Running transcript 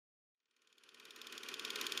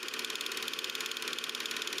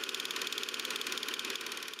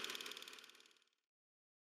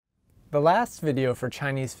The last video for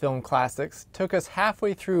Chinese film classics took us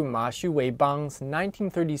halfway through Ma-Xu Weibang's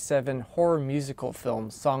 1937 horror musical film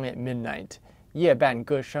Song at Midnight, 夜半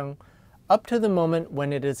歌聲, up to the moment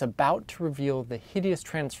when it is about to reveal the hideous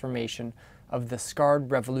transformation of the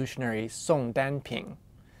scarred revolutionary Song Danping.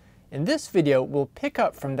 In this video, we'll pick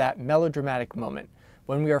up from that melodramatic moment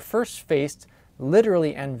when we are first faced,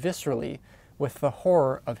 literally and viscerally, with the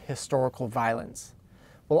horror of historical violence.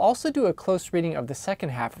 We'll also do a close reading of the second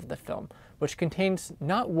half of the film, which contains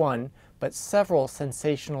not one, but several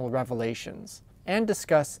sensational revelations, and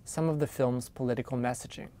discuss some of the film's political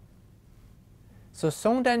messaging. So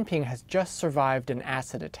Song Danping has just survived an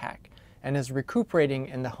acid attack, and is recuperating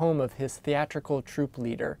in the home of his theatrical troupe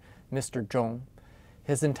leader, Mr. Zhong.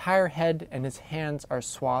 His entire head and his hands are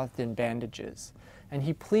swathed in bandages, and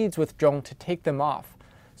he pleads with Zhong to take them off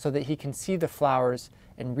so that he can see the flowers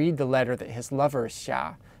and read the letter that his lover,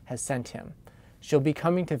 Xia, has sent him. She'll be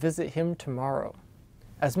coming to visit him tomorrow.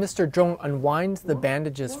 As Mr. Zhong unwinds the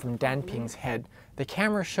bandages from Danping's head, the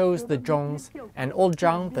camera shows the Zhongs and old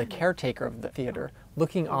Zhang, the caretaker of the theater,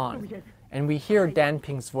 looking on, and we hear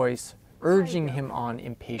Danping's voice urging him on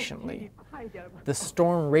impatiently. The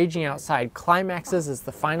storm raging outside climaxes as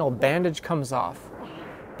the final bandage comes off,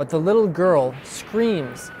 but the little girl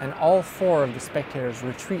screams and all four of the spectators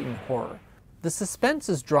retreat in horror. The suspense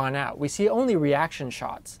is drawn out. We see only reaction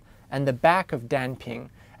shots and the back of Danping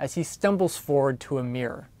as he stumbles forward to a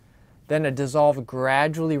mirror. Then a dissolve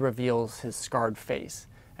gradually reveals his scarred face,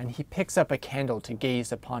 and he picks up a candle to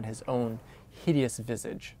gaze upon his own hideous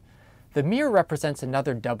visage. The mirror represents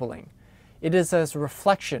another doubling. It is as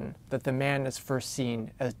reflection that the man is first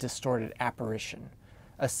seen as distorted apparition,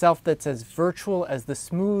 a self that's as virtual as the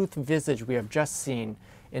smooth visage we have just seen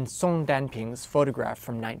in Song Danping's photograph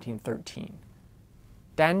from 1913.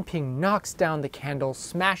 Danping knocks down the candle,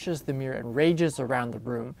 smashes the mirror, and rages around the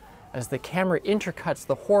room as the camera intercuts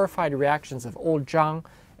the horrified reactions of old Zhang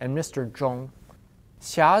and Mr. Zhong.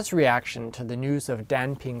 Xia's reaction to the news of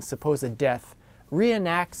Danping's supposed death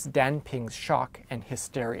reenacts Danping's shock and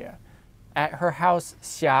hysteria. At her house,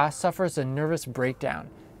 Xia suffers a nervous breakdown,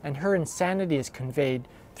 and her insanity is conveyed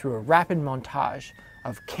through a rapid montage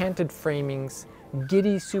of canted framings,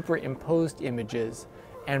 giddy superimposed images,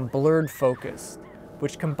 and blurred focus,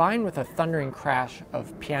 which combine with a thundering crash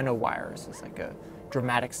of piano wires as like a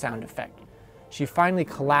dramatic sound effect. She finally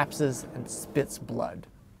collapses and spits blood.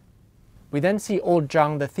 We then see old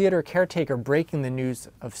Zhang, the theater caretaker, breaking the news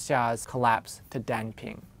of Xia's collapse to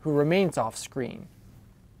Danping, who remains off screen.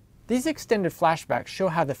 These extended flashbacks show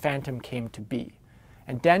how the phantom came to be,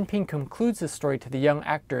 and Danping concludes his story to the young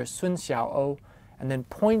actor Sun Xiao and then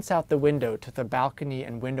points out the window to the balcony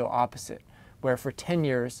and window opposite, where for 10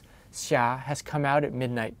 years Xia has come out at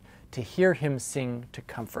midnight to hear him sing to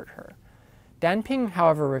comfort her. Danping,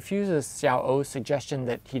 however, refuses Xiao's suggestion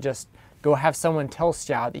that he just go have someone tell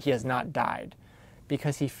Xia that he has not died,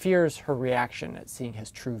 because he fears her reaction at seeing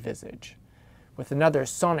his true visage. With another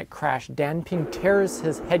sonic crash, Danping tears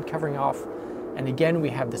his head covering off, and again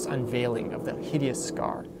we have this unveiling of the hideous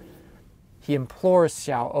scar. He implores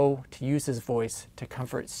Xiao to use his voice to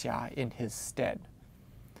comfort Xia in his stead.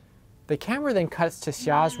 The camera then cuts to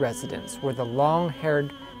Xia's residence, where the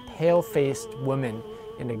long-haired, pale-faced woman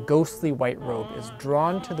in a ghostly white robe is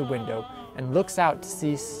drawn to the window and looks out to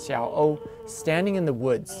see Xiao standing in the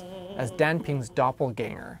woods as Danping's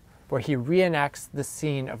doppelganger, where he reenacts the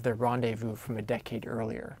scene of their rendezvous from a decade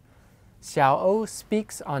earlier. Xiao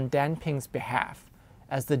speaks on Danping's behalf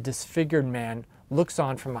as the disfigured man looks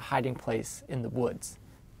on from a hiding place in the woods.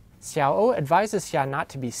 Xiao advises Xia not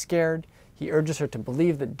to be scared. He urges her to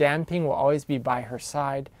believe that Danping will always be by her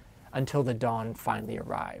side until the dawn finally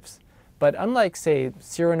arrives. But unlike, say,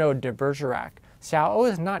 Cyrano de Bergerac,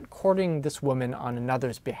 Xiao is not courting this woman on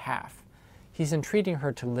another's behalf. He's entreating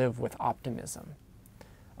her to live with optimism.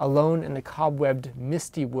 Alone in the cobwebbed,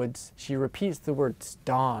 misty woods, she repeats the words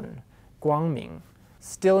dawn, guangming.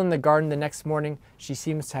 Still in the garden the next morning, she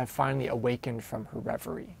seems to have finally awakened from her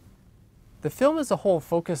reverie. The film as a whole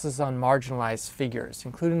focuses on marginalized figures,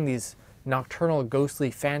 including these nocturnal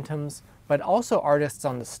ghostly phantoms, but also artists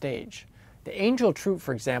on the stage. The angel troupe,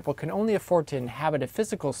 for example, can only afford to inhabit a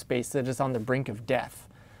physical space that is on the brink of death,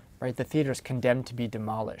 right? The theater is condemned to be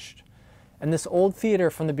demolished. And this old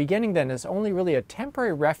theater from the beginning then is only really a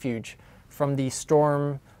temporary refuge from the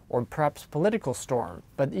storm or perhaps political storm,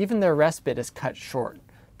 but even their respite is cut short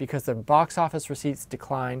because their box office receipts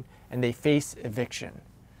decline and they face eviction.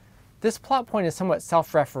 This plot point is somewhat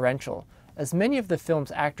self-referential, as many of the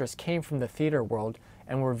film's actors came from the theater world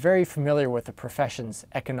and were very familiar with the profession's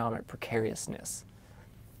economic precariousness.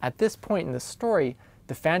 At this point in the story,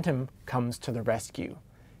 the Phantom comes to the rescue.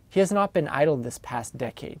 He has not been idle this past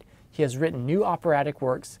decade. He has written new operatic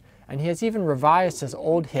works, and he has even revised his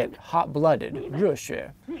old hit, Hot-Blooded, 热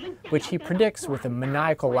血, which he predicts with a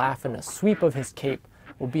maniacal laugh and a sweep of his cape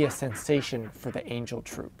will be a sensation for the angel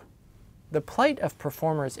troupe. The plight of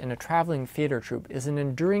performers in a traveling theater troupe is an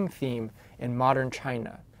enduring theme in modern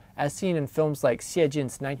China, as seen in films like Xie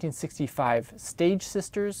Jin's 1965 Stage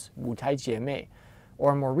Sisters, 舞台姐妹,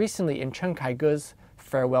 or more recently in Chen Kaige's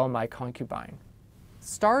Farewell My Concubine.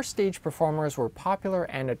 Star stage performers were popular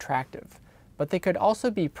and attractive, but they could also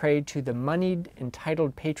be prey to the moneyed,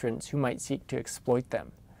 entitled patrons who might seek to exploit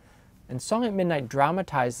them. And Song at Midnight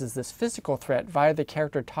dramatizes this physical threat via the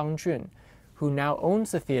character Tang Jun, who now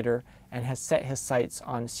owns the theater and has set his sights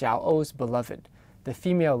on Xiao Ou's beloved, the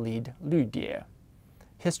female lead Lu Die.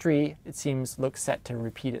 History, it seems, looks set to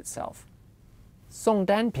repeat itself. Song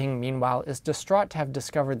Danping, meanwhile, is distraught to have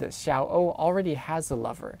discovered that Xiao O already has a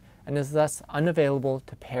lover, and is thus unavailable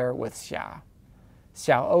to pair with Xia.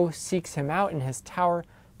 Xiao O seeks him out in his tower,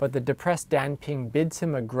 but the depressed Danping bids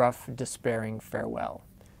him a gruff, despairing farewell.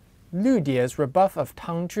 Lu Die's rebuff of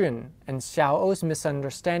Tang Jun and Xiao Ou's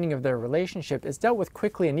misunderstanding of their relationship is dealt with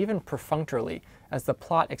quickly and even perfunctorily as the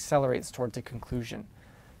plot accelerates towards a conclusion.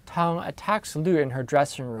 Tang attacks Lu in her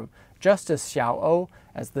dressing room just as Xiao O,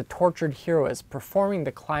 as the tortured hero, is performing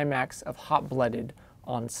the climax of Hot-Blooded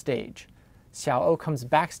on stage. Xiao O comes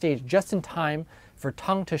backstage just in time for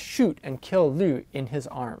Tang to shoot and kill Lu in his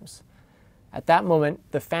arms. At that moment,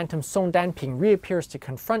 the phantom Song Danping reappears to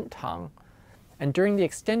confront Tang, and during the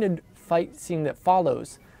extended fight scene that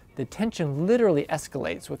follows, the tension literally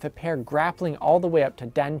escalates with the pair grappling all the way up to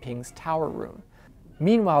Danping's tower room.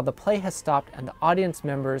 Meanwhile, the play has stopped and the audience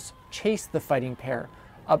members chase the fighting pair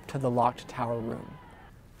up to the locked tower room.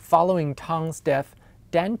 Following Tang's death,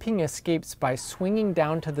 Danping escapes by swinging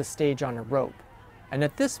down to the stage on a rope, and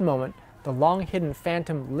at this moment, the long-hidden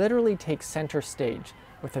phantom literally takes center stage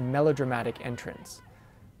with a melodramatic entrance.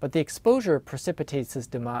 But the exposure precipitates his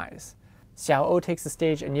demise. Xiao O takes the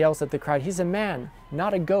stage and yells at the crowd, "He's a man,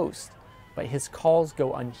 not a ghost," but his calls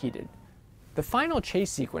go unheeded. The final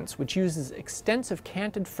chase sequence, which uses extensive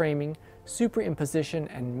canted framing, superimposition,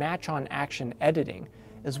 and match-on action editing,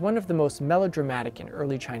 is one of the most melodramatic in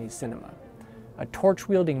early Chinese cinema. A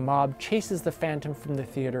torch-wielding mob chases the phantom from the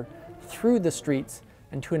theater through the streets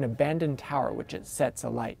and to an abandoned tower which it sets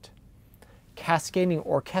alight. Cascading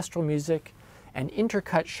orchestral music and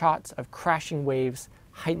intercut shots of crashing waves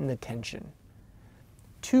heighten the tension.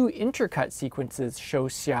 Two intercut sequences show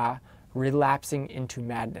Xia relapsing into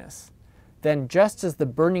madness. Then, just as the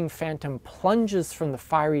burning phantom plunges from the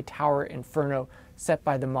fiery tower inferno set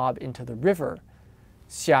by the mob into the river,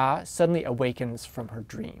 Xia suddenly awakens from her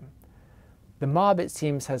dream. The mob, it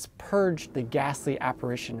seems, has purged the ghastly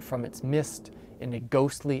apparition from its mist in a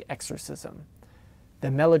ghostly exorcism.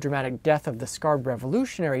 The melodramatic death of the scarred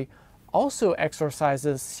revolutionary also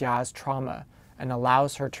exorcises Xia's trauma and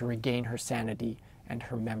allows her to regain her sanity and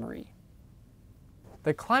her memory.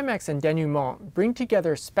 The climax and denouement bring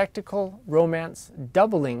together spectacle, romance,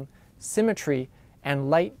 doubling, symmetry,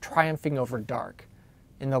 and light triumphing over dark.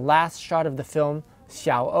 In the last shot of the film,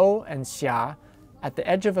 Xiao O and Xia, at the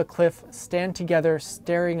edge of a cliff, stand together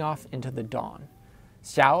staring off into the dawn.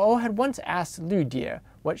 Xiao O had once asked Lu Die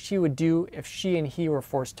what she would do if she and he were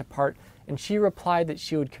forced to part, and she replied that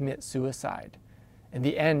she would commit suicide. In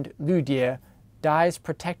the end, Lu Die dies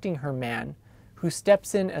protecting her man, who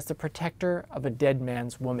steps in as the protector of a dead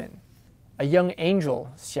man's woman. A young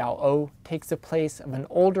angel, Xiao O, takes the place of an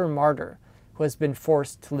older martyr who has been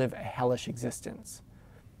forced to live a hellish existence.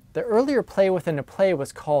 The earlier play within a play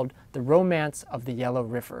was called The Romance of the Yellow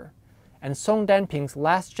River, and Song Danping's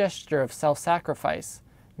last gesture of self-sacrifice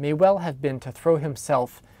may well have been to throw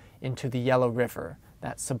himself into the Yellow River,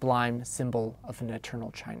 that sublime symbol of an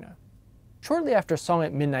eternal China. Shortly after Song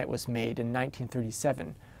at Midnight was made in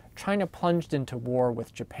 1937, China plunged into war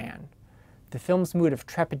with Japan. The film's mood of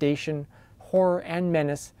trepidation, horror, and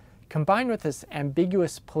menace, combined with this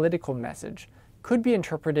ambiguous political message, could be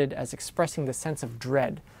interpreted as expressing the sense of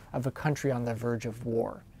dread of a country on the verge of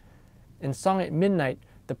war. In Song at Midnight,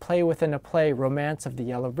 the play within a play, Romance of the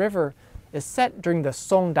Yellow River, is set during the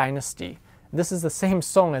Song dynasty. This is the same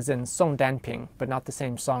Song as in Song Danping, but not the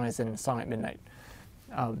same Song as in Song at Midnight.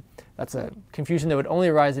 That's a confusion that would only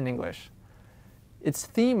arise in English. Its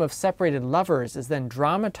theme of separated lovers is then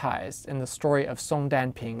dramatized in the story of Song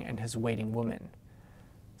Danping and his waiting woman.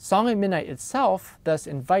 Song at Midnight itself thus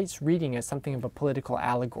invites reading as something of a political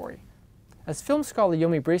allegory. As film scholar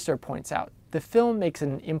Yomi Bracer points out, the film makes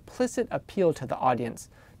an implicit appeal to the audience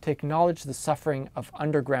to acknowledge the suffering of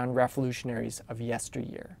underground revolutionaries of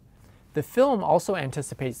yesteryear. The film also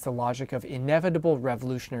anticipates the logic of inevitable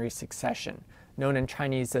revolutionary succession, known in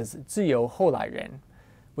Chinese as 自由后来人,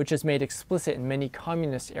 which is made explicit in many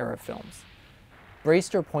communist-era films.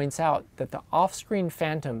 Braister points out that the off-screen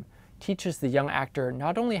phantom teaches the young actor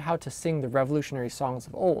not only how to sing the revolutionary songs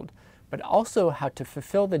of old, but also how to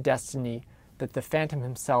fulfill the destiny that the phantom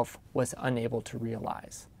himself was unable to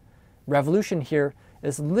realize. Revolution here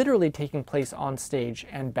is literally taking place on stage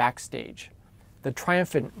and backstage. The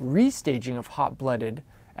triumphant restaging of Hot-Blooded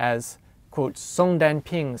as, quote, Song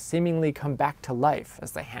Dan-ping seemingly come back to life,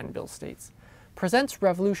 as the handbill states, presents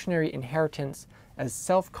revolutionary inheritance as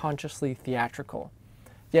self-consciously theatrical.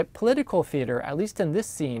 Yet political theater, at least in this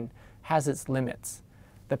scene, has its limits.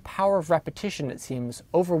 The power of repetition, it seems,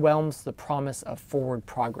 overwhelms the promise of forward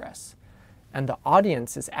progress. And the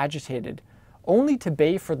audience is agitated only to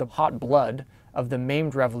bay for the hot blood of the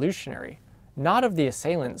maimed revolutionary, not of the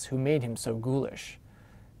assailants who made him so ghoulish.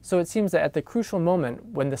 So it seems that at the crucial moment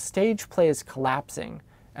when the stage play is collapsing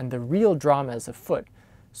and the real drama is afoot,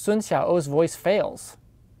 Sun Xiao's voice fails.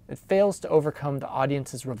 It fails to overcome the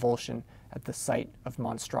audience's revulsion at the sight of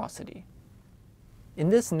monstrosity. In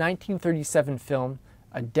this 1937 film,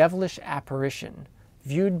 a devilish apparition,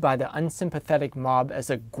 viewed by the unsympathetic mob as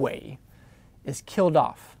a gui, is killed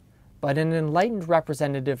off, but an enlightened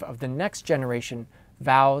representative of the next generation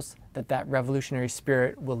vows that that revolutionary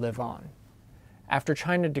spirit will live on. After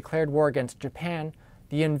China declared war against Japan,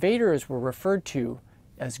 the invaders were referred to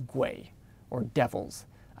as gui, or devils,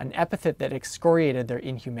 an epithet that excoriated their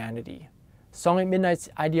inhumanity. Song at Midnight's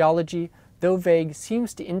ideology, though vague,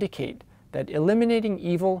 seems to indicate that eliminating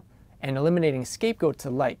evil and eliminating scapegoats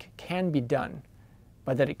alike can be done,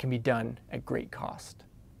 but that it can be done at great cost.